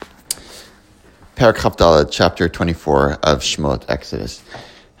Parak Chavdalad, chapter 24 of Shemot, Exodus.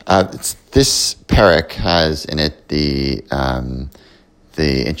 This parak has in it the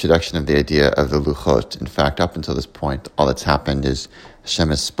introduction of the idea of the luchot. In fact, up until this point, all that's happened is Hashem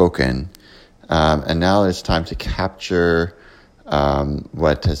has spoken, and now it's time to capture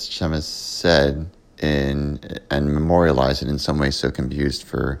what Hashem has said and memorialize it in some way so it can be used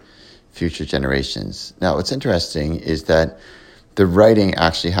for future generations. Now, what's interesting is that the writing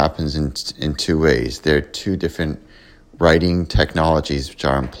actually happens in two ways. There are two different writing technologies which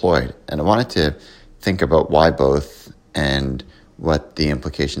are employed. And I wanted to think about why both and what the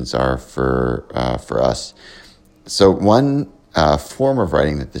implications are for us. So one form of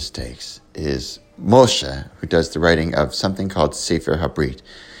writing that this takes is Moshe, who does the writing of something called Sefer HaBrit.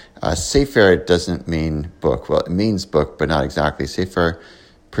 Sefer doesn't mean book. Well, it means book, but not exactly. Sefer,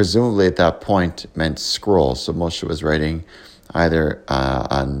 presumably at that point, meant scroll. So Moshe was writing either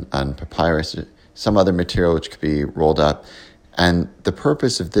on papyrus or some other material which could be rolled up. And the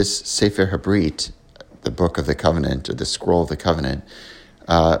purpose of this Sefer HaBrit, the Book of the Covenant, or the Scroll of the Covenant,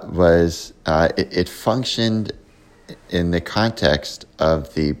 was it functioned in the context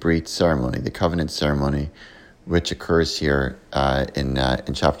of the Brit ceremony, the covenant ceremony, which occurs here in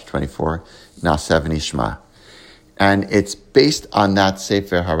chapter 24, Na'aseh v'nishma. And it's based on that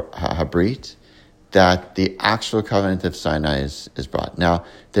Sefer HaBrit that the actual covenant of Sinai is brought. Now,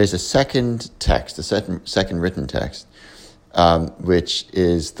 there's a second text, a second written text, which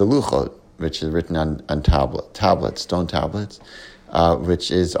is the Luchot, which is written on tablets, stone tablets,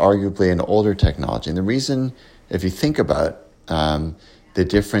 which is arguably an older technology. And the reason, if you think about the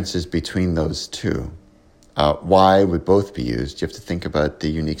differences between those two, why would both be used, you have to think about the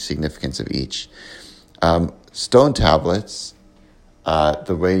unique significance of each. Stone tablets,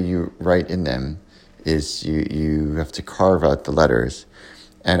 the way you write in them is you have to carve out the letters,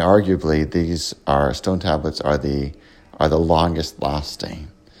 and arguably these stone tablets are the longest lasting,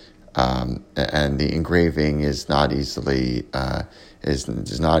 and the engraving is not easily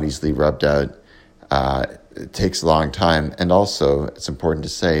rubbed out. It takes a long time, and also it's important to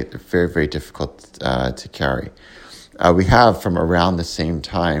say they're very, very difficult to carry. We have from around the same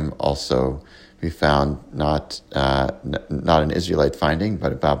time also we found not an Israelite finding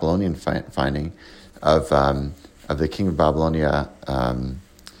but a Babylonian finding of the king of Babylonia,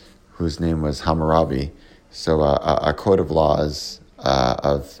 whose name was Hammurabi. So a code of laws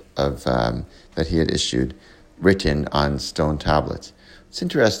that he had issued, written on stone tablets. What's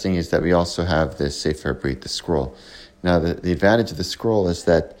interesting is that we also have the Sefer HaBrit, the scroll. Now, the advantage of the scroll is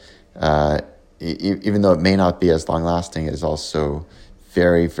that even though it may not be as long-lasting, it is also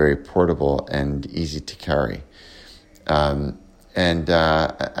very, very portable and easy to carry. I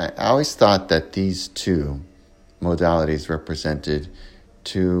always thought that these two modalities represented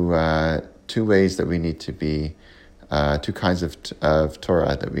two ways that we need to be, two kinds of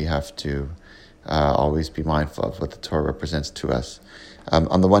Torah that we have to always be mindful of what the Torah represents to us.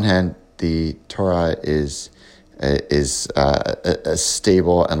 On the one hand, the Torah is a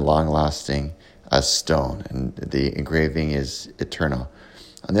stable and long-lasting as stone, and the engraving is eternal.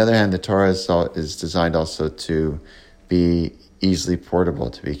 On the other hand, the Torah is designed also to be easily portable,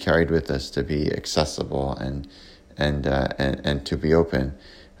 to be carried with us, to be accessible, and to be open.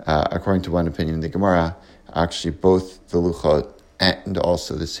 According to one opinion in the Gemara, actually both the Luchot and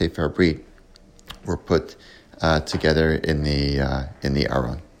also the Sefer HaBrit were put together in the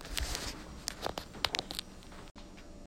Aron.